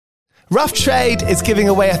Rough Trade is giving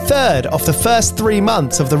away a third of the first 3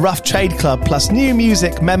 months of the Rough Trade Club plus new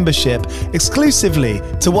music membership exclusively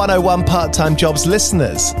to 101 Part-Time Jobs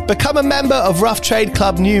listeners. Become a member of Rough Trade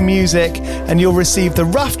Club New Music and you'll receive the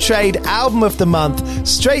Rough Trade Album of the Month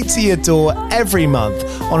straight to your door every month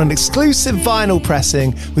on an exclusive vinyl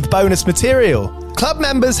pressing with bonus material. Club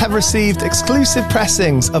members have received exclusive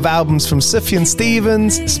pressings of albums from Sufjan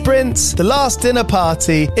Stevens, Sprints, The Last Dinner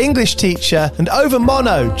Party, English Teacher, and Over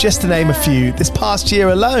Mono, just to name a few, this past year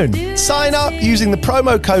alone. Sign up using the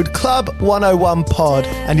promo code CLUB101POD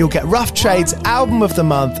and you'll get Rough Trade's Album of the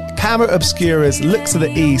Month, Camera Obscura's Look to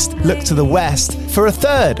the East, Look to the West for a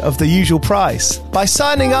third of the usual price. By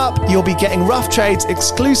signing up, you'll be getting Rough Trade's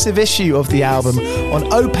exclusive issue of the album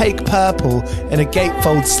on opaque purple in a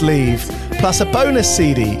gatefold sleeve, plus a bonus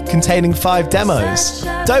CD containing 5 demos.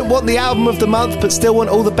 Don't want the album of the month but still want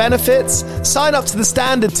all the benefits? Sign up to the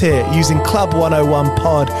standard tier using Club 101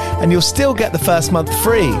 Pod and you'll still get the first month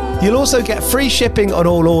free. You'll also get free shipping on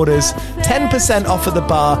all orders, 10% off at the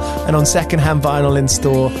bar and on secondhand vinyl in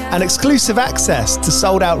store, and exclusive access to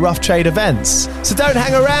sold out Rough Trade events. So don't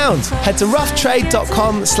hang around. Head to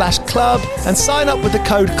roughtrade.com/club and sign up with the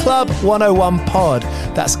code CLUB101POD.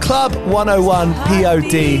 That's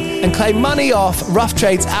CLUB101POD and claim money off Rough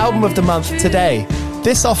Trade's Album of the Month today.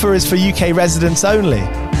 This offer is for UK residents only.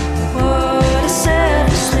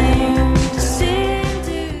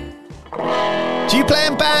 Do you play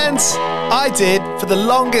in bands? I did for the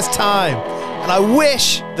longest time. And I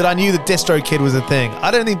wish that I knew that DistroKid was a thing.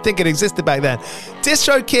 I don't even think it existed back then.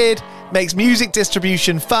 DistroKid makes music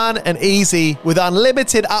distribution fun and easy with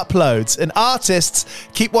unlimited uploads, and artists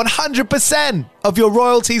keep 100% of your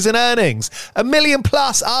royalties and earnings. 1 million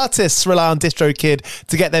plus artists rely on DistroKid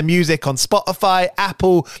to get their music on Spotify,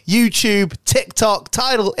 Apple, YouTube, TikTok,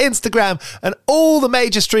 Tidal, Instagram, and all the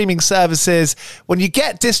major streaming services. When you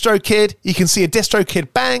get DistroKid, you can see a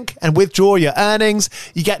DistroKid bank and withdraw your earnings.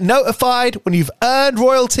 You get notified when you've earned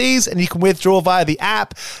royalties and you can withdraw via the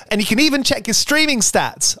app. And you can even check your streaming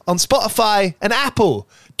stats on Spotify and Apple.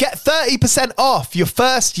 Get 30% off your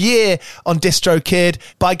first year on DistroKid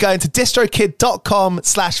by going to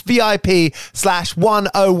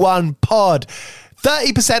distrokid.com/VIP/101pod.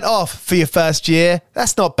 30% off for your first year.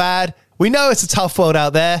 That's not bad. We know it's a tough world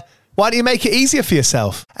out there. Why don't you make it easier for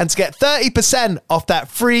yourself? And to get 30% off that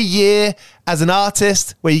free year as an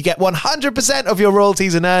artist, where you get 100% of your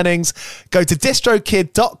royalties and earnings, go to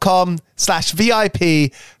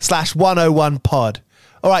distrokid.com/VIP/101pod.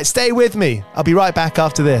 All right, stay with me. I'll be right back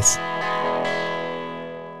after this.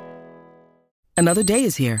 Another day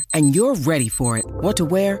is here, and you're ready for it. What to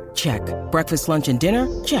wear? Check. Breakfast, lunch, and dinner?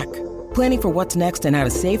 Check. Planning for what's next and how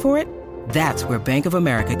to save for it? That's where Bank of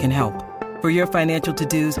America can help. For your financial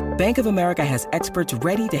to-dos, Bank of America has experts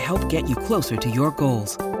ready to help get you closer to your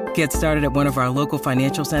goals. Get started at one of our local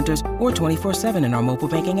financial centers or 24/7 in our mobile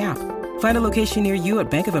banking app. Find a location near you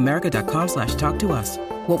at bankofamerica.com/talktous.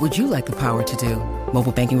 What would you like the power to do?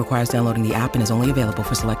 Mobile banking requires downloading the app and is only available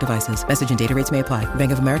for select devices. Message and data rates may apply.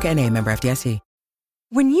 Bank of America N.A., member FDIC.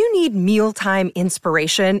 When you need mealtime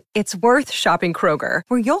inspiration, it's worth shopping Kroger,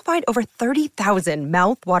 where you'll find over 30,000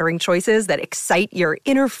 mouth-watering choices that excite your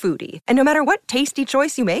inner foodie. And no matter what tasty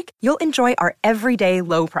choice you make, you'll enjoy our everyday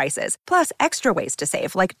low prices, plus extra ways to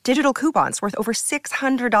save, like digital coupons worth over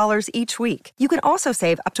 $600 each week. You can also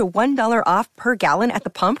save up to $1 off per gallon at the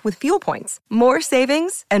pump with fuel points. More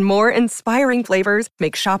savings and more inspiring flavors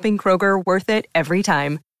make shopping Kroger worth it every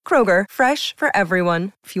time. Kroger, fresh for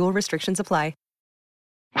everyone. Fuel restrictions apply.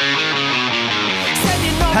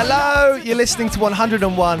 Hello, you're listening to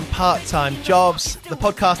 101 Part-Time Jobs, the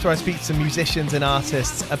podcast where I speak to musicians and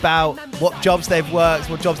artists about what jobs they've worked,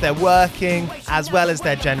 what jobs they're working, as well as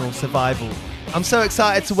their general survival. I'm so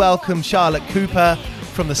excited to welcome Charlotte Cooper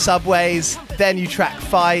from the Subways. Their new track,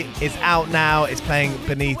 Fight, is out now. It's playing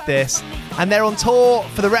Beneath This. And they're on tour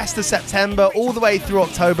for the rest of September, all the way through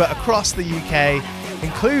October across the UK,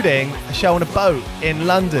 including a show on a boat in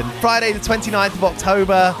London. Friday the 29th of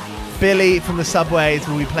October, Billy from the Subways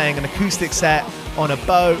will be playing an acoustic set on a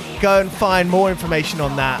boat. Go and find more information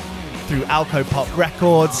on that through Alco Pop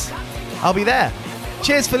Records. I'll be there.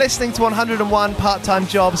 Cheers for listening to 101 Part-Time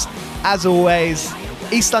Jobs. As always,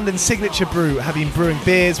 East London Signature Brew have been brewing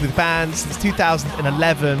beers with bands since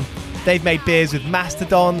 2011. They've made beers with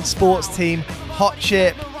Mastodon, Sports Team, Hot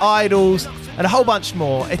Chip, Idols, and a whole bunch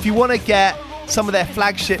more. If you want to get some of their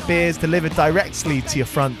flagship beers delivered directly to your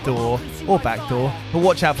front door or back door, but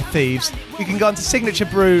watch out for thieves, you can go onto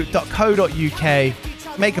signaturebrew.co.uk,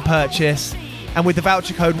 make a purchase, and with the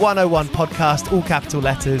voucher code 101podcast, all capital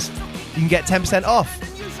letters, you can get 10% off.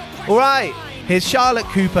 All right, here's Charlotte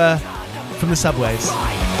Cooper from the Subways.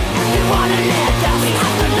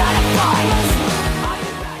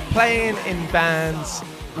 Playing in bands,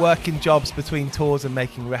 working jobs between tours and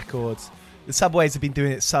making records. The Subways have been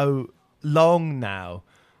doing it so long now.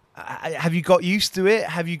 Have you got used to it?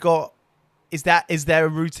 Is there a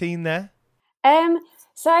routine there?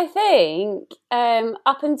 So I think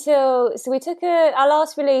up until our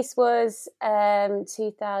last release was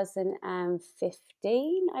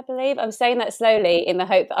 2015, I believe. I'm saying that slowly in the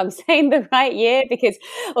hope that I'm saying the right year, because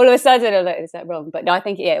all of a sudden I'm like, is that wrong? But no, I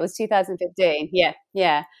think it was 2015.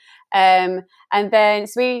 Yeah. And then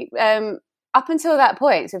we up until that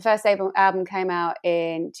point, so the first album came out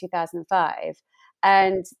in 2005.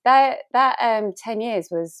 And that 10 years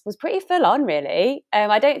was pretty full on, really.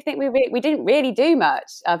 I don't think we didn't really do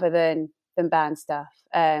much other than band stuff.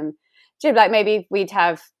 Like maybe we'd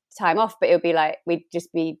have time off, but it would be like we'd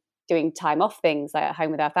just be doing time off things, like at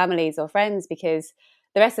home with our families or friends, because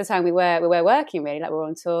the rest of the time we were working, really, like we were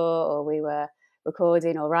on tour or we were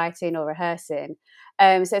recording or writing or rehearsing.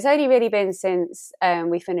 So it's only really been since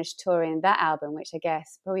we finished touring that album, which I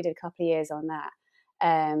guess probably did a couple of years on that.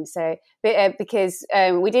 Because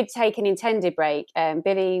we did take an intended break.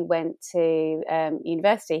 Billy went to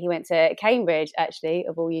university. He went to Cambridge, actually,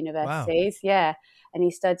 of all universities. Wow. Yeah. And he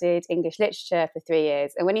studied English literature for 3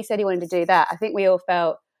 years. And when he said he wanted to do that, I think we all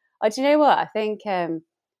felt, oh, do you know what? I think it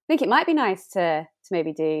might be nice to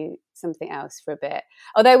maybe do something else for a bit.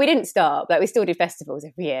 Although we didn't stop, like we still did festivals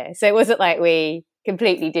every year. So it wasn't like we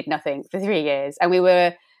completely did nothing for 3 years. And we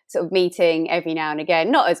were sort of meeting every now and again,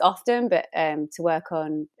 not as often, but to work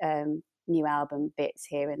on new album bits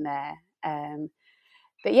here and there.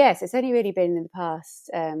 But yes, it's only really been in the past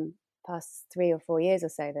 3 or 4 years or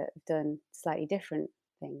so that I've done slightly different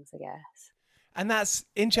things, I guess. And that's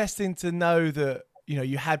interesting to know that, you know,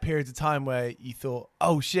 you had periods of time where you thought,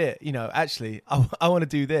 oh shit, you know, actually I want to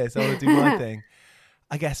do this, I want to do my thing.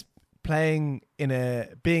 I guess being in a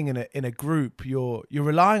group, you're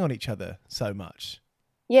relying on each other so much.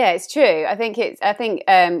 Yeah, it's true. I think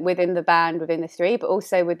within the band, within the three, but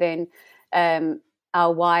also within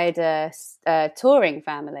our wider touring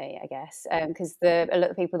family, I guess, because a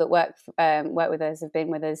lot of people that work with us have been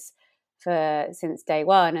with us since day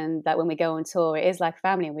one, and that when we go on tour, it is like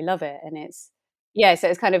family, and we love it. And so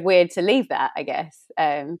it's kind of weird to leave that, I guess.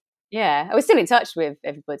 We're still in touch with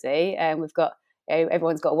everybody, and we've got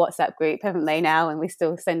everyone's got a WhatsApp group, haven't they, now, and we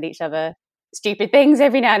still send each other stupid things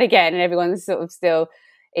every now and again, and everyone's sort of still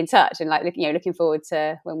in touch and like looking forward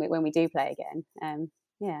to when we do play again.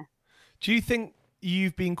 Do you think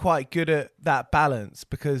you've been quite good at that balance,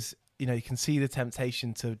 because you can see the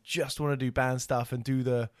temptation to just want to do band stuff and do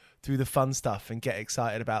the fun stuff and get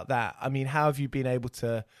excited about that? I mean, how have you been able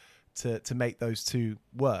to make those two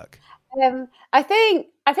work? I think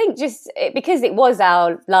just because it was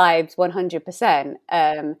our lives 100%.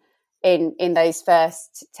 In those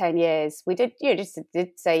first 10 years, we did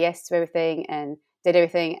did say yes to everything and did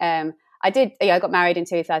everything. I got married in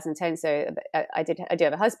 2010, so I do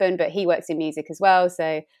have a husband, but he works in music as well.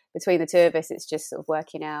 So between the two of us, it's just sort of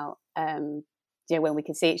working out, when we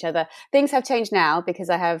can see each other. Things have changed now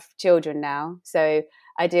because I have children now, so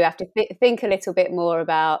I do have to think a little bit more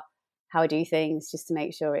about how I do things, just to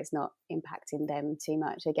make sure it's not impacting them too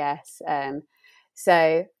much, I guess.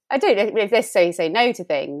 So I don't necessarily say no to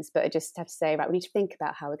things, but I just have to say, right, we need to think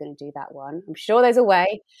about how we're going to do that one. I'm sure there's a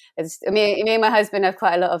way. Me and my husband have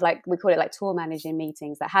quite a lot of, like, we call it like tour managing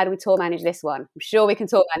meetings. Like, how do we tour manage this one? I'm sure we can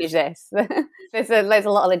tour manage this. There's a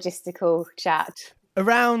lot of logistical chat.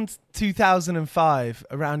 Around 2005,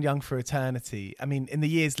 around Young for Eternity, I mean, in the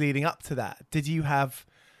years leading up to that, did you have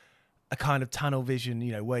a kind of tunnel vision,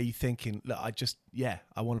 where you thinking, look,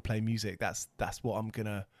 I want to play music. That's what I'm going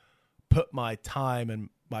to put my time and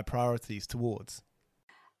my priorities towards?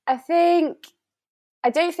 I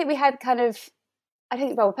don't think we had personally, I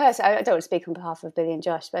don't want to speak on behalf of Billy and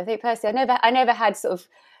Josh, but I think personally, I never had sort of,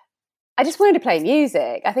 I just wanted to play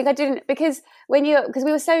music. I think I didn't, because we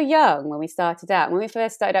were so young when we started out. When we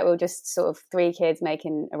first started out, we were just sort of three kids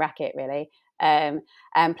making a racket, really, and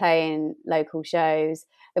playing local shows.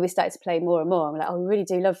 Then we started to play more and more, and we're like, oh, we really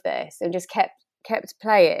do love this, and just kept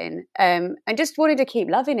playing, and just wanted to keep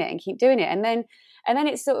loving it and keep doing it. And then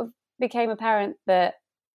it sort of became apparent that,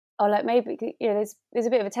 oh, like maybe there's a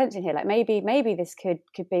bit of a tension here. Like maybe this could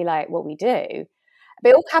be like what we do. But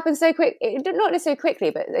it all happened so quick. Not necessarily quickly,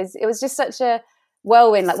 but it was just such a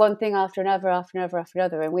whirlwind, like one thing after another.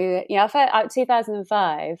 And we, I felt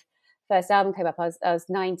 2005, first album came up. I was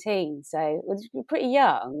 19, so it was pretty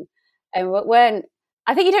young. And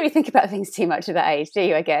I think you don't really think about things too much at that age, do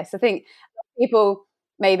you? I guess I think people,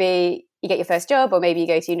 maybe you get your first job or maybe you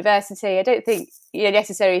go to university. I don't think you're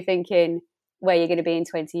necessarily thinking, where you're going to be in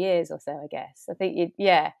 20 years or so, I guess. I think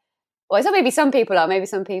well, so maybe some people are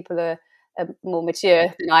more mature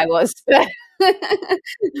than I was.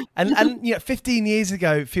 and 15 years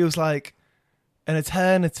ago, it feels like an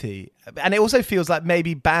eternity. And it also feels like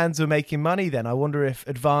maybe bands were making money then. I wonder if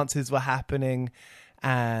advances were happening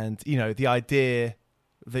and, the idea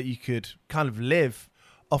that you could kind of live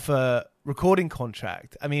off a recording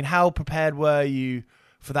contract. I mean, how prepared were you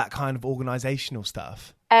for that kind of organizational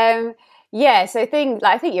stuff? So I think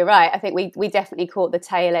you're right. I think we definitely caught the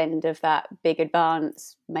tail end of that big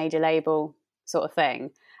advance major label sort of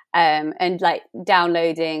thing. And like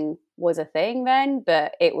downloading was a thing then,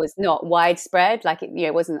 but it was not widespread. Like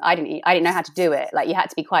it wasn't. I didn't know how to do it. Like you had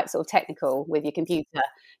to be quite sort of technical with your computer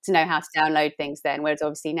to know how to download things then. Whereas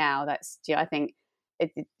obviously now that's I think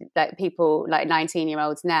that people like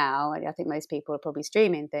 19-year-olds now. I think most people are probably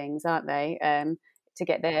streaming things, aren't they? To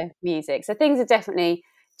get their music. So things have definitely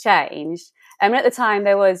changed. And at the time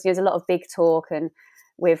there was a lot of big talk and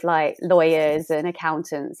with like lawyers and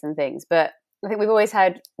accountants and things. But I think we've always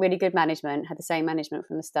had really good management, had the same management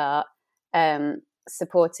from the start,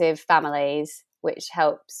 supportive families, which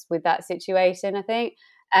helps with that situation, I think.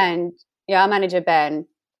 And our manager, Ben,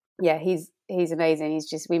 he's amazing.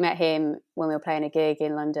 We met him when we were playing a gig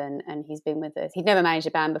in London and he's been with us. He'd never managed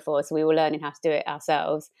a band before, so we were learning how to do it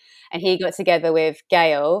ourselves. And he got together with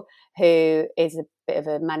Gail, who is a bit of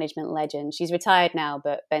a management legend. She's retired now,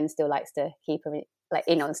 but Ben still likes to keep her like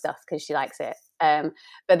in on stuff because she likes it.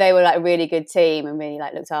 But they were like a really good team and really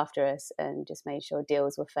like looked after us and just made sure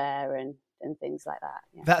deals were fair and things like that.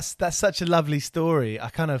 Yeah. That's such a lovely story.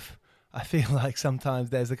 I feel like sometimes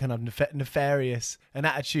there's a kind of nefarious, an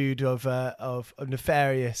attitude of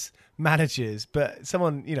nefarious managers, but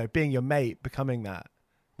someone, being your mate, becoming that,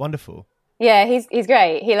 wonderful. Yeah, he's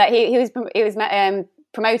great. He was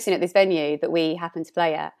promoting at this venue that we happened to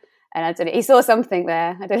play at, and I don't know, he saw something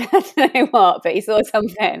there. I don't know what, but he saw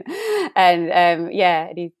something, and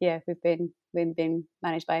we've been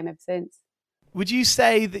managed by him ever since. Would you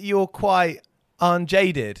say that you're quite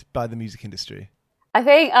unjaded by the music industry? I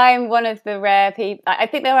think I'm one of the rare people. I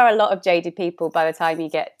think there are a lot of jaded people by the time you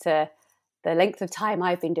get to the length of time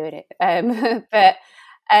I've been doing it. But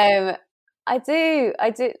I do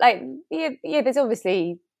like, there's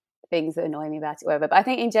obviously things that annoy me about it, whatever. But I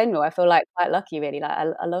think in general, I feel like quite lucky, really. Like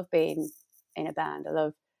I love being in a band. I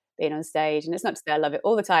love being on stage. And it's not to say I love it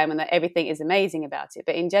all the time and that everything is amazing about it.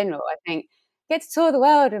 But in general, I think get to tour the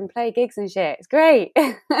world and play gigs and shit. It's great.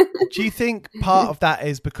 Do you think part of that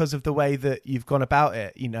is because of the way that you've gone about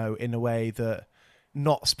it, in a way that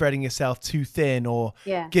not spreading yourself too thin or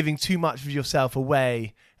giving too much of yourself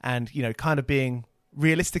away and, kind of being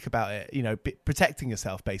realistic about it, protecting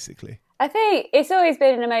yourself basically? I think it's always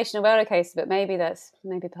been an emotional roller coaster, but maybe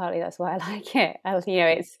partly that's why I like it.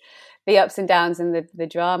 It's the ups and downs and the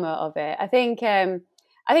drama of it. I think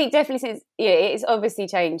definitely since, it's obviously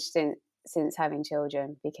changed since having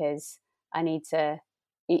children, because I need to,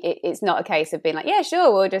 it's not a case of being like, yeah,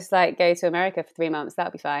 sure, we'll just like go to America for 3 months,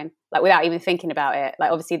 that'll be fine, like without even thinking about it.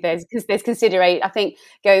 Like obviously there's consideration. I think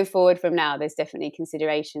going forward from now, there's definitely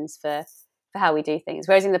considerations for how we do things,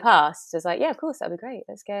 whereas in the past it's like, yeah, of course, that'd be great,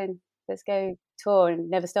 let's go tour and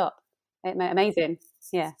never stop. Amazing.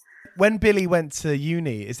 Yeah. When Billy went to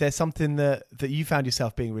uni, is there something that you found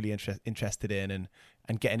yourself being really interested in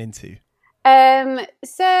and getting into?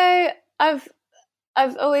 So I've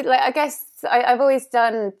always, like, I guess I've always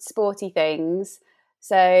done sporty things,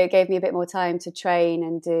 so it gave me a bit more time to train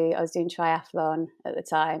and I was doing triathlon at the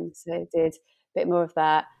time, so I did a bit more of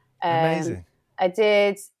that. Amazing. I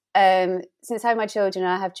did, since having my children,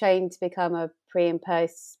 I have trained to become a pre and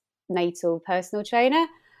postnatal personal trainer,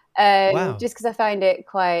 wow. Just because I find it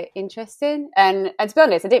quite interesting. And to be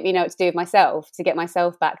honest, I didn't really know what to do with myself to get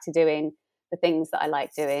myself back to doing the things that I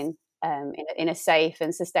like doing. In a safe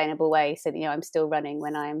and sustainable way, so that I'm still running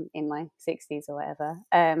when I'm in my 60s or whatever.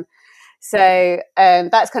 So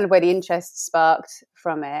that's kind of where the interest sparked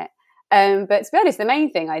from it. But to be honest, the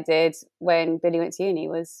main thing I did when Billy went to uni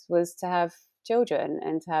was to have children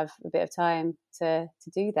and to have a bit of time to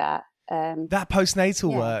do that. That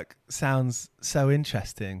postnatal work sounds so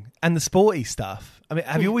interesting, and the sporty stuff. I mean,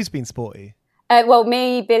 have you always been sporty? Well,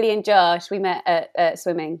 me, Billy, and Josh, we met at a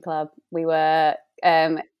swimming club. We were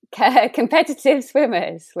competitive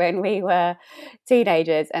swimmers when we were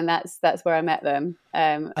teenagers, and that's where I met them.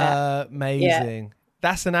 Amazing. Yeah.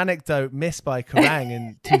 That's an anecdote missed by Kerrang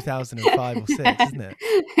in 2005 or 6, isn't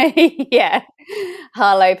it? Yeah.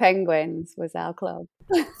 Harlow Penguins was our club.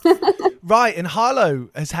 Right, and Harlow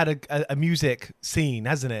has had a music scene,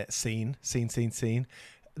 hasn't it? Scene.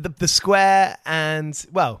 The Square and,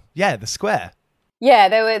 the Square.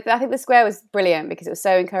 Yeah, I think the Square was brilliant because it was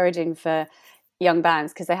so encouraging for young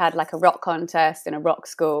bands because they had like a rock contest and a rock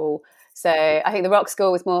school. So I think the rock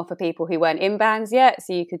school was more for people who weren't in bands yet.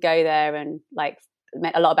 So you could go there and like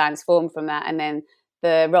a lot of bands formed from that. And then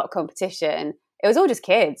the rock competition, it was all just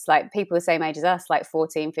kids, like people the same age as us, like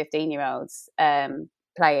 14, 15-year-olds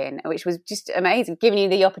playing, which was just amazing, giving you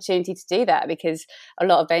the opportunity to do that because a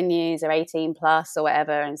lot of venues are 18 plus or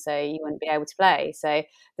whatever. And so you wouldn't be able to play. So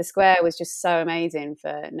the Square was just so amazing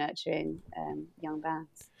for nurturing young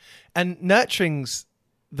bands. And nurturing's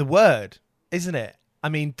the word, isn't it? I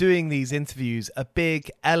mean, doing these interviews, a big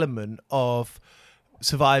element of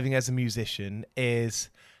surviving as a musician is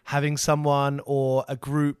having someone or a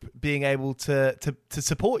group being able to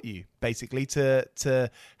support you, basically, to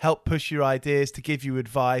help push your ideas, to give you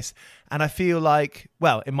advice. And I feel like,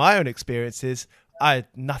 well, in my own experiences, I had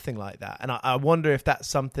nothing like that. And I wonder if that's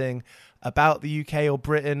something about the UK or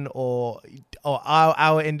Britain or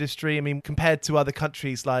our industry. I mean, compared to other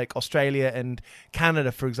countries like Australia and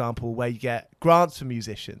Canada, for example, where you get grants for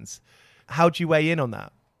musicians. How do you weigh in on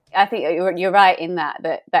that? I think you're right in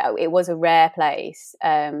that it was a rare place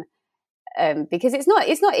because it's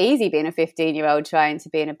not easy being a 15-year-old trying to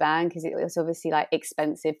be in a band because it's obviously like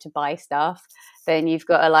expensive to buy stuff. Then you've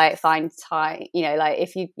got to like find time, you know, like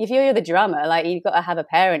if you're the drummer, like you've got to have a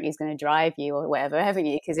parent who's going to drive you or whatever, haven't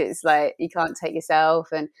you? Because it's like you can't take yourself,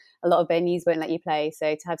 and a lot of venues won't let you play.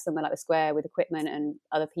 So to have somewhere like the Square with equipment and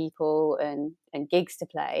other people and gigs to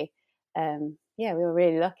play, we were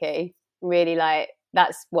really lucky. Really, like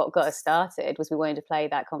that's what got us started. Was we wanted to play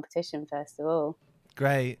that competition first of all.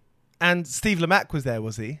 Great. And Steve Lamacq was there,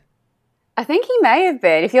 was he? I think he may have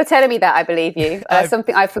been. If you're telling me that, I believe you.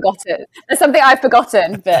 Something I've forgotten. There's something I've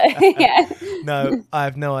forgotten, but yeah. No, I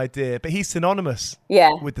have no idea. But he's synonymous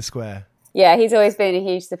with the Square. Yeah, he's always been a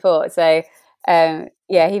huge support. So, he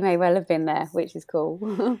may well have been there, which is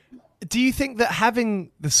cool. Do you think that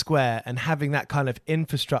having the Square and having that kind of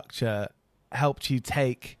infrastructure helped you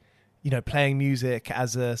take, you know, playing music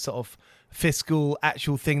as a sort of fiscal,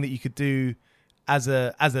 actual thing that you could do as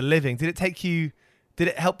a living? Did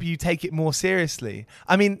it help you take it more seriously?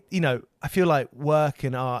 I mean, you know, I feel like work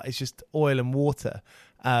and art is just oil and water.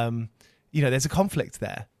 There's a conflict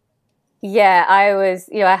there. Yeah,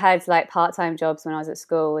 I had like part-time jobs when I was at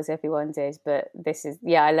school, as everyone did. But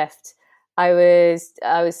I left. I was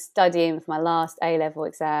studying for my last A-level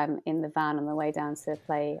exam in the van on the way down to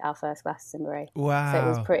play our first Glastonbury. Wow. So it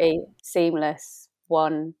was pretty seamless.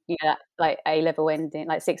 Like A-level ending,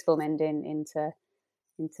 like sixth form ending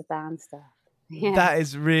into band stuff. Yeah. That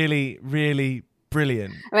is really, really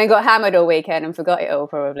brilliant. I mean, got hammered all weekend and forgot it all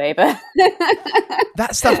probably, but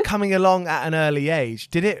that stuff coming along at an early age,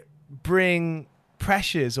 did it bring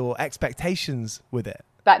pressures or expectations with it?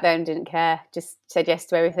 Back then, didn't care. Just said yes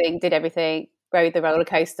to everything, did everything, rode the roller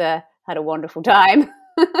coaster, had a wonderful time.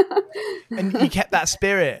 And you kept that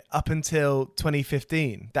spirit up until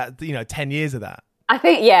 2015. That 10 years of that. I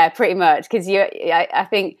think, pretty much. Because I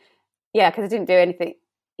didn't do anything.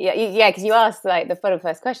 Because you asked like the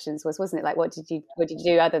first questions wasn't it like what did you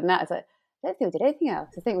do other than that? I was like, I don't think we did anything else.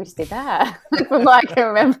 I think we just did that from what I can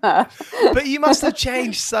remember. But you must have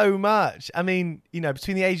changed so much. I mean,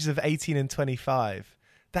 between the ages of 18 and 25,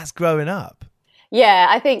 that's growing up. Yeah,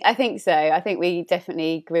 I think so. I think we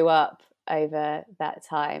definitely grew up over that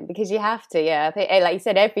time because you have to. Yeah, I think, like you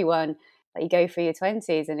said, everyone, like you go through your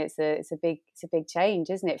 20s and it's a big change,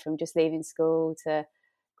 isn't it? From just leaving school to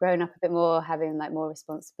growing up a bit more, having like more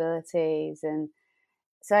responsibilities. And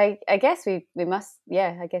so I guess we must,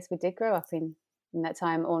 I guess we did grow up in that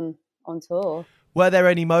time on tour. Were there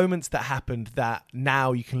any moments that happened that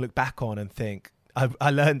now you can look back on and think, I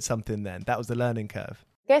learned something then? That was the learning curve.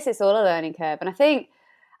 I guess it's all a learning curve. And I think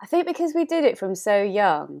because we did it from so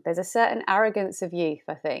young, there's a certain arrogance of youth,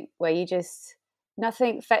 I think, where you just,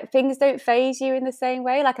 things don't faze you in the same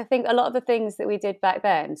way. Like I think a lot of the things that we did back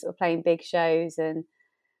then, sort of playing big shows and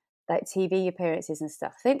like TV appearances and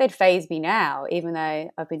stuff, I think they'd faze me now, even though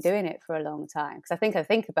I've been doing it for a long time. Because I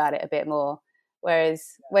think about it a bit more. Whereas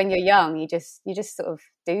when you're young, you just sort of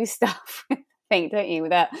do stuff, I think, don't you,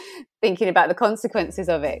 without thinking about the consequences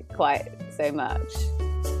of it quite so much.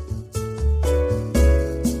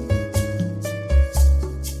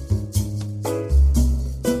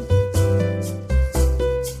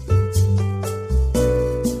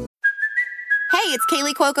 It's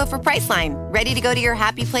Kaylee Cuoco for Priceline. Ready to go to your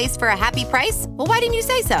happy place for a happy price? Well, why didn't you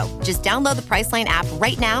say so? Just download the Priceline app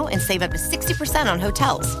right now and save up to 60% on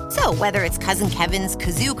hotels. So whether it's Cousin Kevin's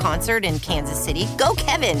Kazoo Concert in Kansas City, go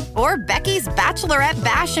Kevin, or Becky's Bachelorette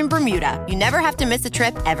Bash in Bermuda, you never have to miss a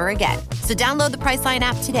trip ever again. So download the Priceline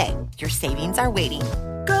app today. Your savings are waiting.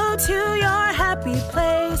 Go to your happy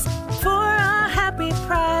place for a happy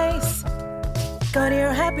price. Go to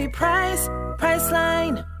your happy price,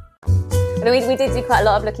 Priceline. We did do quite a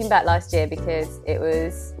lot of looking back last year because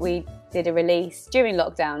we did a release during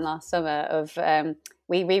lockdown last summer of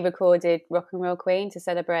we re-recorded Rock and Roll Queen to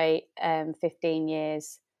celebrate 15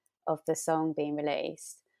 years of the song being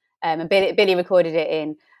released. And Billy recorded it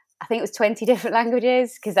in, I think it was 20 different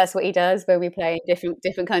languages, because that's what he does when we play in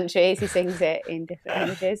different countries. He sings it in different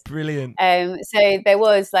languages. Brilliant. So there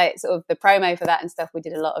was like sort of the promo for that and stuff. We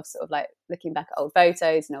did a lot of sort of like looking back at old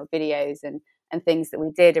photos and old videos and things that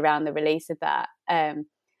we did around the release of that. And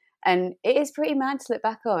it is pretty mad to look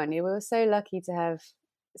back on. We were so lucky to have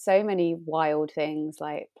so many wild things,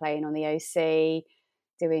 like playing on the OC,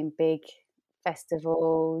 doing big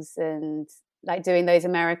festivals, and like doing those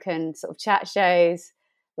American sort of chat shows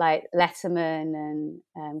like Letterman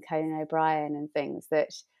and Conan O'Brien and things that,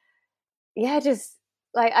 just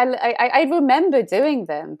like I remember doing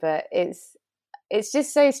them, but it's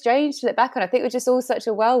just so strange to look back on. I think it was just all such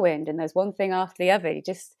a whirlwind, and there's one thing after the other. We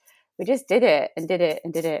just did it and did it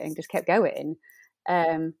and did it and just kept going.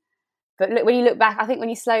 But look, when you look back, I think when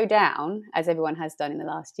you slow down, as everyone has done in the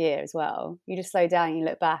last year as well, you just slow down and you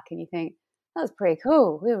look back and you think, that was pretty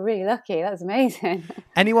cool. We were really lucky. That was amazing.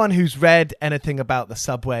 Anyone who's read anything about the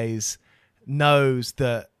Subways knows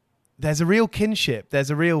that there's a real kinship, there's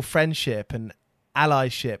a real friendship and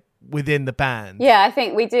allyship within the band. Yeah, I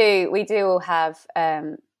think we do all have,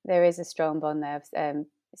 there is a strong bond there.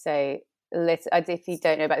 So if you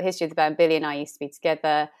don't know about the history of the band, Billy and I used to be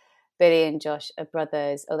together. Billy and Josh are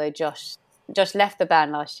brothers, although Josh left the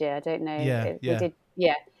band last year. I don't know. We did.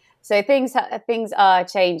 Yeah. So things are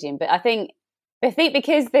changing, but I think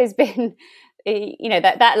because there's been,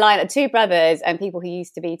 that line of two brothers and people who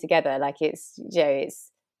used to be together, like it's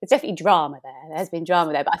definitely drama there. There's been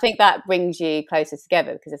drama there, but I think that brings you closer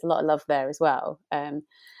together because there's a lot of love there as well. And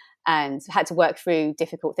had to work through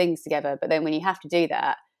difficult things together. But then when you have to do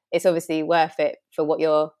that, it's obviously worth it for what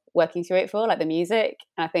you're working through it for, like the music.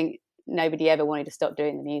 And I think nobody ever wanted to stop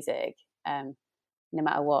doing the music, no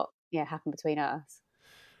matter what happened between us.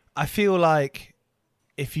 I feel like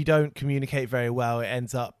if you don't communicate very well, it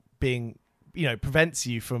ends up being, prevents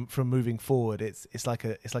you from moving forward. It's like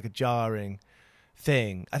a jarring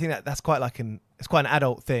thing. I think that's quite it's quite an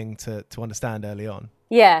adult thing to understand early on.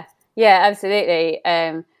 Yeah, absolutely.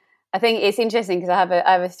 I think it's interesting because I have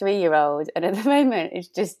a 3-year-old, and at the moment it's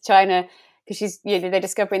just trying to, because she's, they're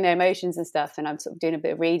discovering their emotions and stuff, and I'm sort of doing a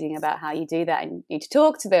bit of reading about how you do that, and you need to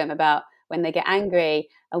talk to them about when they get angry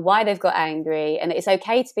and why they've got angry, and it's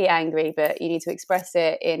okay to be angry, but you need to express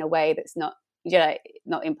it in a way that's not,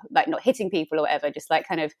 not hitting people or whatever, just like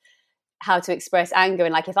kind of how to express anger.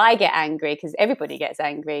 And like if I get angry, because everybody gets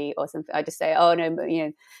angry or something, I just say, oh no,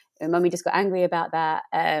 mummy just got angry about that,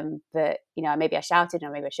 but maybe I shouted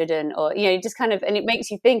or maybe I shouldn't, or just kind of, and it makes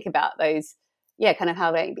you think about those, kind of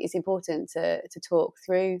how it's important to talk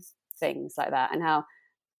through things like that, and how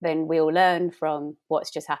then we all learn from what's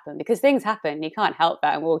just happened, because things happen, you can't help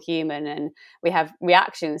that, and we're all human and we have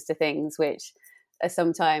reactions to things which are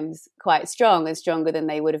sometimes quite strong and stronger than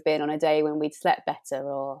they would have been on a day when we'd slept better,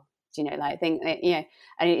 or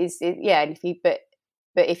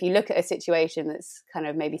but if you look at a situation that's kind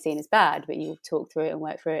of maybe seen as bad, but you talk through it and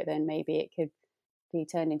work through it, then maybe it could be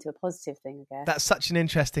turned into a positive thing, I guess. That's such an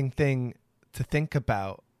interesting thing to think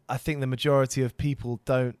about. I think the majority of people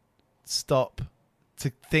don't stop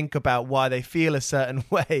to think about why they feel a certain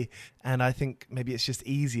way. And I think maybe it's just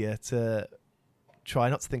easier to try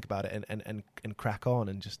not to think about it and crack on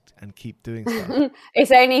and keep doing stuff. It's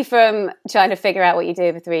only from trying to figure out what you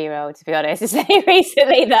do with a 3-year-old, to be honest. It's only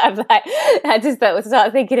recently that I've had to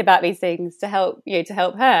start thinking about these things to help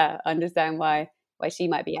her understand why she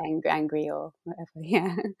might be angry or whatever.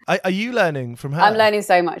 Yeah. Are you learning from her? I'm learning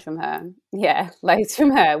so much from her. Yeah, loads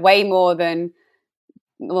from her. Way more than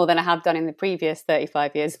I have done in the previous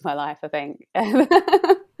 35 years of my life, I think.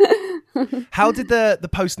 How did the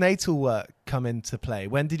postnatal work come into play?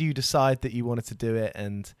 When did you decide that you wanted to do it,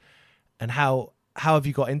 and how have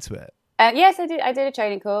you got into it? Yes, I did a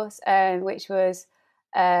training course, which was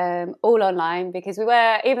all online, because we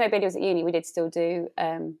were, even though Billy was at uni, we did still do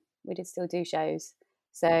shows.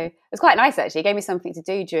 So it was quite nice, actually. It gave me something to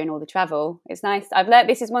do during all the travel. It's nice.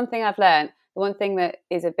 This is one thing I've learned. The one thing that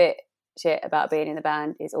is a bit shit about being in the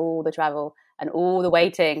band is all the travel and all the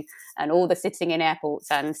waiting and all the sitting in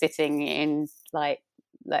airports and sitting in like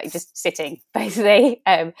just sitting, basically.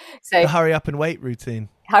 So the hurry up and wait routine.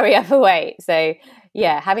 Hurry up and wait. So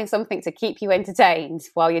having something to keep you entertained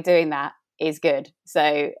while you're doing that is good.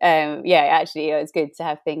 So actually it was good to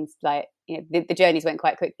have things like, the journeys went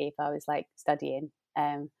quite quickly if I was like studying.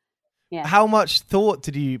 Yeah. How much thought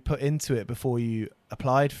did you put into it before you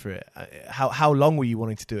applied for it? How long were you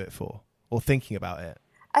wanting to do it for, or thinking about it?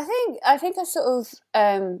 I think I sort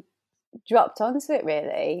of dropped onto it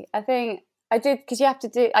really. I think I did because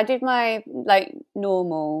I did my like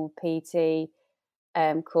normal PT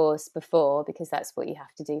course before because that's what you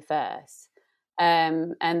have to do first.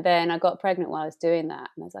 And then I got pregnant while I was doing that,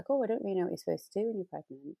 and I was like, oh, I don't really know what you're supposed to do when you're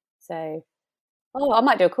pregnant. So, I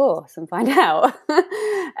might do a course and find out.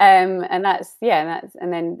 And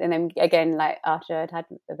then again, like after I'd had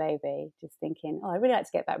a baby, just thinking, I'd really like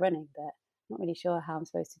to get back running, but I'm not really sure how I'm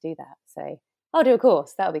supposed to do that. So I'll do a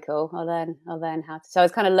course. That'll be cool. I'll learn how to. So I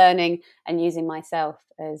was kind of learning and using myself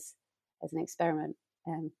as an experiment,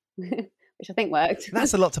 which I think worked.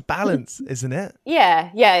 That's a lot to balance, isn't it?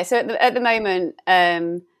 Yeah. So at the moment,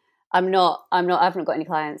 I haven't got any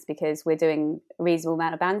clients because we're doing a reasonable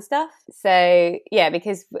amount of band stuff. So yeah,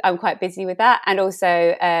 because I'm quite busy with that. And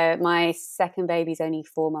also my second baby's only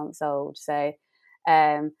 4 months old. So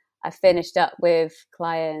I finished up with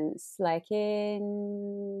clients like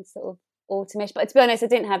in sort of autumnish. But to be honest, I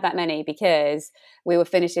didn't have that many because we were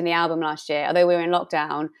finishing the album last year. Although we were in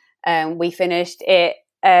lockdown, we finished it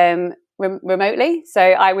remotely. So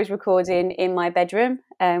I was recording in my bedroom,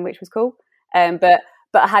 which was cool.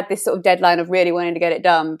 But I had this sort of deadline of really wanting to get it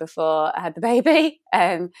done before I had the baby.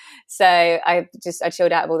 So I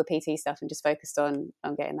chilled out of all the PT stuff and just focused on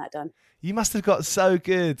getting that done. You must have got so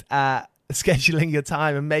good at scheduling your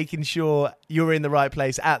time and making sure you're in the right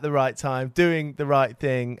place at the right time, doing the right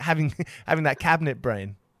thing, having that cabinet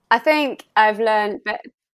brain. I think I've learned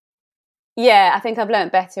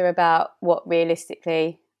better about what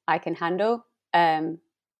realistically I can handle.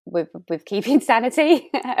 With keeping sanity,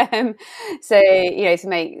 so to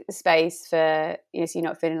make space for so you're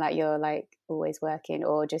not feeling like you're like always working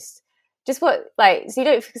or just what like so you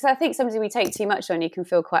don't, because I think sometimes we take too much on, you can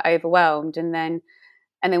feel quite overwhelmed, and then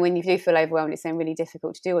when you do feel overwhelmed, it's then really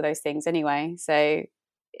difficult to do all those things anyway. So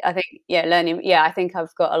I think I think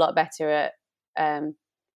I've got a lot better at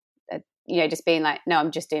just being like, no, I'm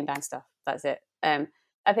just doing band stuff, that's it.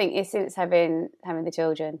 I think it's since having the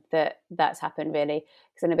children that's happened really,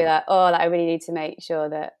 because then I'll be like, I really need to make sure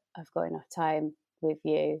that I've got enough time with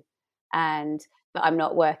you, and that I'm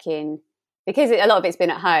not working, because a lot of it's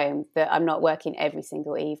been at home, that I'm not working every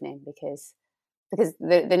single evening because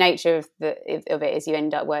the nature of it is you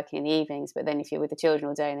end up working in the evenings, but then if you're with the children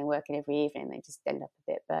all day and then working every evening, they just end up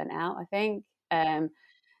a bit burnt out, I think.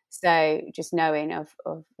 So just knowing of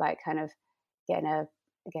like kind of getting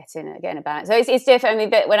a balance. So it's different. I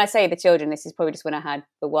mean, when I say the children, this is probably just when I had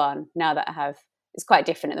the one. Now that I have, it's quite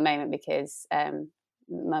different at the moment because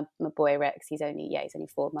my boy Rex, he's only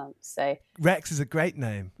 4 months. So Rex is a great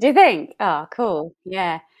name. Do you think? Oh, cool.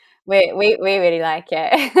 Yeah, we really like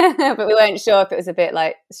it, but we weren't sure if it was a bit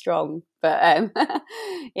like strong. But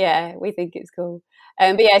yeah, we think it's cool.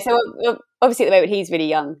 But yeah, so obviously at the moment he's really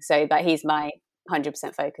young, so that he's my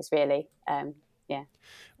 100% focus really. Yeah.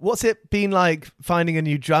 What's it been like finding a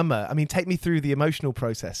new drummer? I mean, take me through the emotional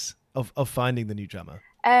process of finding the new drummer.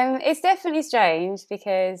 It's definitely strange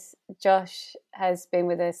because Josh has been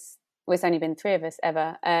with us. Well, it's only been 3 of us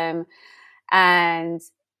ever. And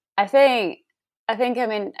I think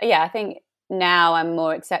now I'm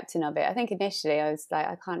more accepting of it. I think initially I was like,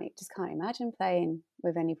 I can't imagine playing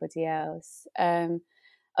with anybody else.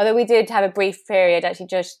 Although we did have a brief period, actually,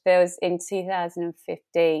 Josh, there was in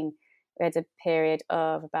 2015, we had a period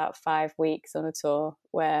of about 5 weeks on a tour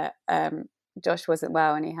where Josh wasn't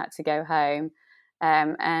well and he had to go home.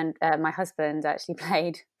 And my husband actually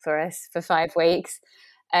played for us for 5 weeks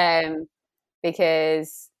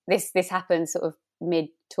because this happened sort of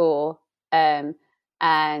mid-tour. And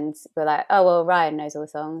we're like, oh, well, Ryan knows all the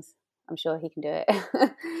songs. I'm sure he can do it.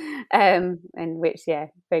 And which,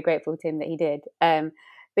 very grateful to him that he did.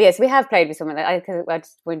 But yes, we have played with someone. I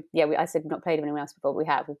said not played with anyone else before. We've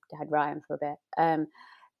had Ryan for a bit.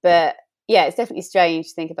 But yeah, it's definitely strange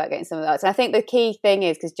to think about getting someone else. And I think the key thing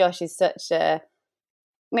is because Josh is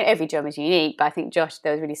every drum is unique, but I think Josh,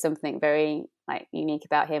 there was really something very like unique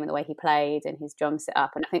about him and the way he played and his drum set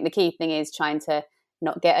up. And I think the key thing is trying to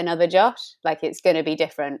not get another Josh. Like it's going to be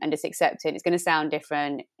different and just accept it. It's going to sound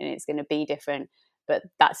different and it's going to be different, but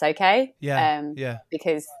that's okay. Yeah.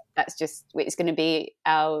 Because that's just, it's going to be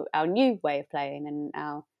our new way of playing and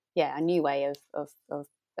our new way of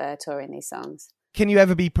touring these songs. Can you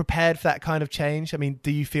ever be prepared for that kind of change? I mean,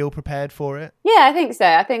 do you feel prepared for it? Yeah, I think so.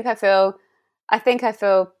 I think I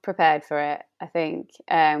feel prepared for it. I think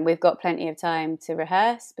we've got plenty of time to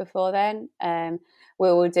rehearse before then.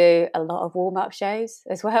 We will do a lot of warm-up shows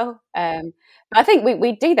as well. But I think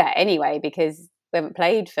we do that anyway because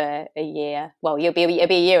played for a year. Well, it'll be a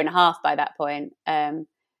year and a half by that point.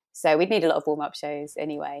 So we'd need a lot of warm-up shows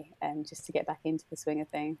anyway, just to get back into the swing of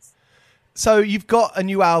things. So you've got a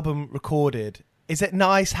new album recorded. Is it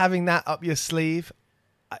nice having that up your sleeve?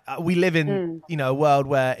 We live in, a world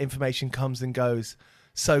where information comes and goes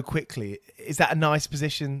so quickly. Is that a nice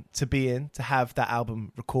position to be in, to have that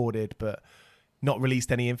album recorded but not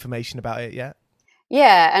released any information about it yet?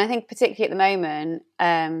 Yeah, and I think particularly at the moment,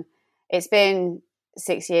 it's been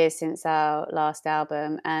 6 years since our last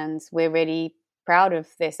album, and we're really proud of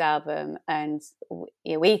this album, and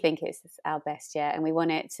we think it's our best yet, and we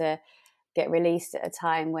want it to get released at a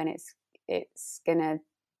time when it's gonna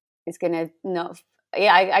not.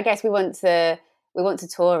 Yeah, I guess we want to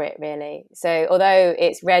tour it really. So although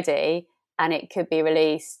it's ready and it could be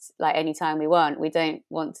released like anytime we want, we don't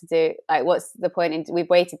want to do like, what's the point we've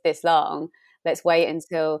waited this long, let's wait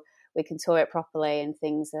until we can tour it properly and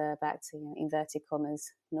things are back to, inverted commas,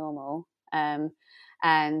 normal, and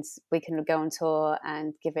we can go on tour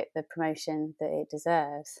and give it the promotion that it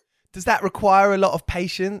deserves. Does that require a lot of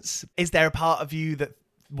patience? Is there a part of you that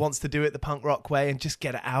wants to do it the punk rock way and just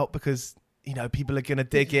get it out because people are going to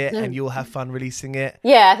dig it and you'll have fun releasing it?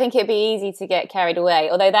 Yeah, I think it'd be easy to get carried away.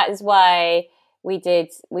 Although that is why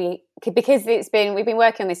because we've been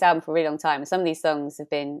working on this album for a really long time. And some of these songs have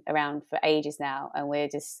been around for ages now. And we're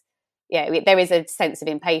just, there is a sense of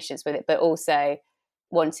impatience with it, but also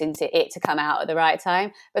wanting it to come out at the right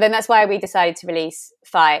time. But then that's why we decided to release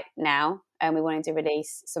Fight now. And we wanted to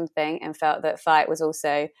release something and felt that Fight was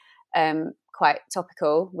also quite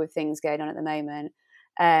topical with things going on at the moment.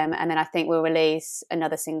 And then I think we'll release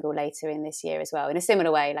another single later in this year as well, in a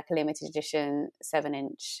similar way, like a limited edition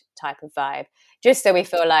 7-inch type of vibe, just so we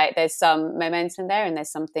feel like there's some momentum there and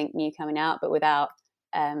there's something new coming out, but without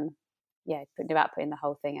putting the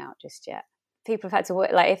whole thing out just yet. People have had to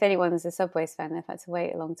wait, like if anyone's a Subways fan, they've had to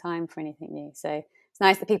wait a long time for anything new. So it's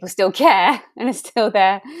nice that people still care and are still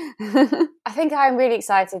there. I think I'm really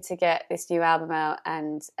excited to get this new album out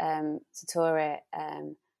and to tour it.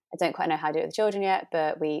 I don't quite know how to do it with the children yet,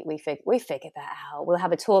 but we figured that out. We'll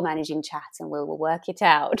have a tour managing chat and we'll work it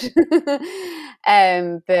out.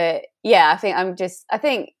 But yeah, I think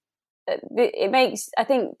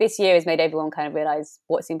this year has made everyone kind of realise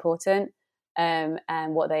what's important and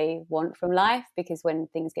what they want from life, because when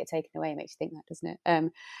things get taken away, it makes you think that, doesn't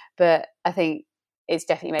it? But I think it's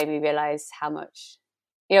definitely made me realise how much.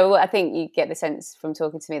 I think you get the sense from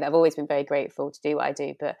talking to me that I've always been very grateful to do what I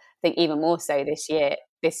do, but I think even more so this year,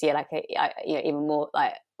 like even more,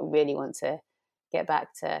 like really want to get back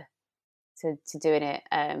to doing it,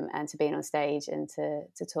 and to being on stage and to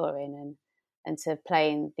touring and to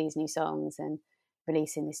playing these new songs and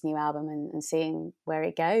releasing this new album and seeing where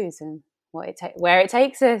it goes and where it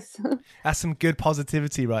takes us. That's some good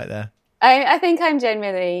positivity right there. I think I'm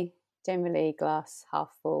generally glass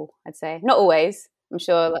half full, I'd say. Not always. I'm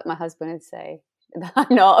sure, like my husband would say, that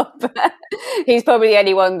I'm not, but he's probably the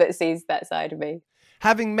only one that sees that side of me.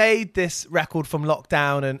 Having made this record from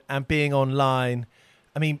lockdown and being online,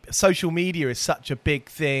 I mean, social media is such a big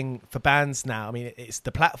thing for bands now. I mean, it's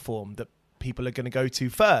the platform that people are going to go to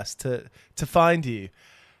first to find you.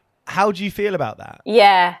 How do you feel about that?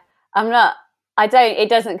 Yeah, it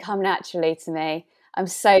doesn't come naturally to me. I'm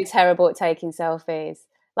so terrible at taking selfies.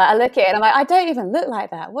 Like I look at it and I'm like, I don't even look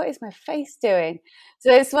like that. What is my face doing?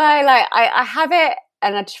 So it's why like I have it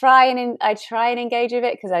and I try and engage with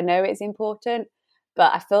it because I know it's important.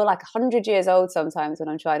 But I feel like 100 years old sometimes when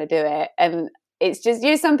I'm trying to do it. And it's just,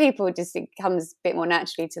 some people it comes a bit more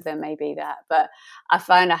naturally to them, maybe that. But I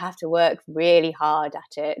find I have to work really hard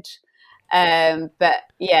at it. But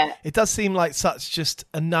yeah. It does seem like such just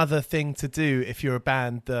another thing to do if you're a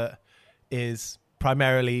band that is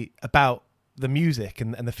primarily about the music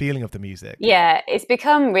and the feeling of the music. Yeah, it has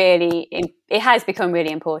become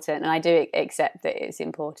really important, and I do accept that it's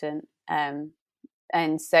important. And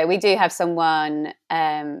so we do have someone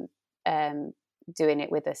doing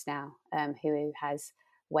it with us now, who has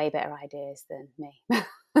way better ideas than me.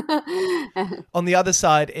 On the other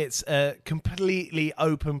side, it's a completely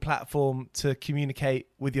open platform to communicate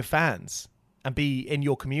with your fans and be in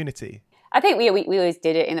your community. I think we always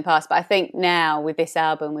did it in the past, but I think now with this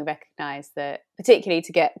album, we recognise that particularly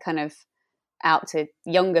to get kind of out to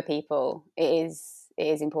younger people, it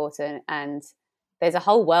is important. And there's a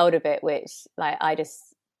whole world of it which like I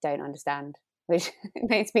just don't understand, which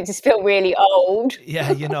makes me just feel really old.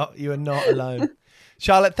 Yeah, you are not alone.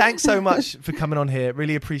 Charlotte, thanks so much for coming on here.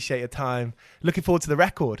 Really appreciate your time. Looking forward to the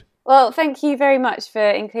record. Well, thank you very much for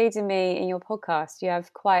including me in your podcast. You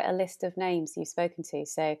have quite a list of names you've spoken to,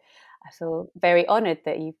 so I feel very honoured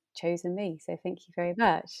that you've chosen me. So thank you very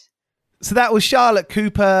much. So that was Charlotte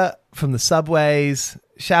Cooper from the Subways.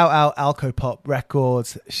 Shout out Alcopop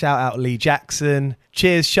Records. Shout out Lee Jackson.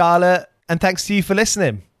 Cheers, Charlotte. And thanks to you for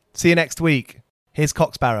listening. See you next week. Here's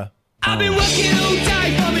Coxbarrow. I've been working all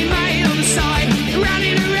day for me mate on the side,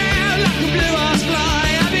 running around like a blue-ass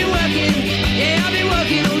fly. I've been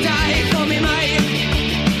working all day for me mate.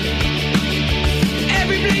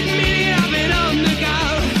 Every bleeding minute I've been on the go,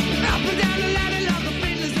 up and down the ladder like a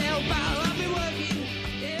fiddler's elbow. I've been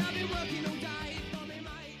working all day for me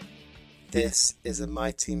mate. This is a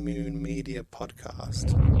Mighty Moon Media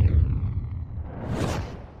podcast.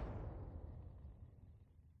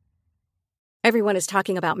 Everyone is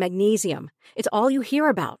talking about magnesium. It's all you hear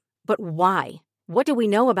about. But why? What do we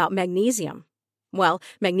know about magnesium? Well,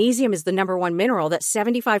 magnesium is the number one mineral that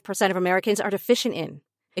 75% of Americans are deficient in.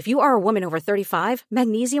 If you are a woman over 35,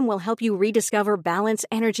 magnesium will help you rediscover balance,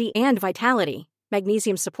 energy, and vitality.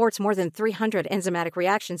 Magnesium supports more than 300 enzymatic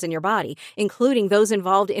reactions in your body, including those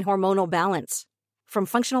involved in hormonal balance. From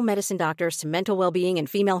functional medicine doctors to mental well-being and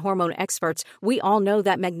female hormone experts, we all know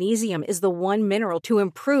that magnesium is the one mineral to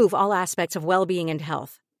improve all aspects of well-being and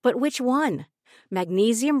health. But which one?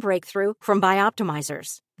 Magnesium Breakthrough from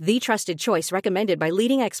Bioptimizers, the trusted choice recommended by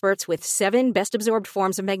leading experts with 7 best-absorbed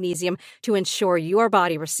forms of magnesium to ensure your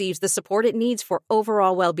body receives the support it needs for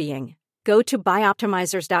overall well-being. Go to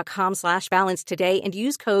bioptimizers.com/balance today and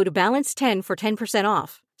use code BALANCE10 for 10%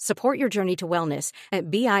 off. Support your journey to wellness at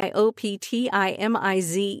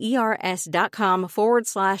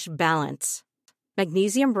bioptimizers.com/balance.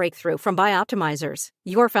 Magnesium Breakthrough from Bioptimizers,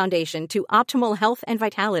 your foundation to optimal health and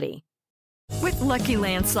vitality. With Lucky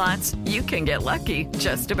Land Slots, you can get lucky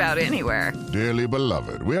just about anywhere. Dearly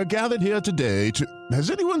beloved, we are gathered here today to... Has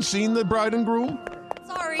anyone seen the bride and groom?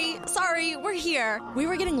 Sorry, we're here. We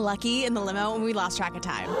were getting lucky in the limo and we lost track of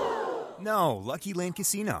time. No, Lucky Land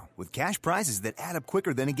Casino, with cash prizes that add up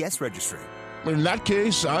quicker than a guest registry. In that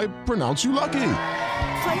case, I pronounce you lucky.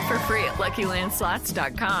 Play for free at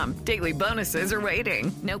LuckyLandSlots.com. Daily bonuses are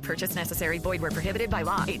waiting. No purchase necessary. Void where prohibited by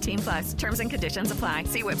law. 18+. Terms and conditions apply.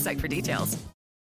 See website for details.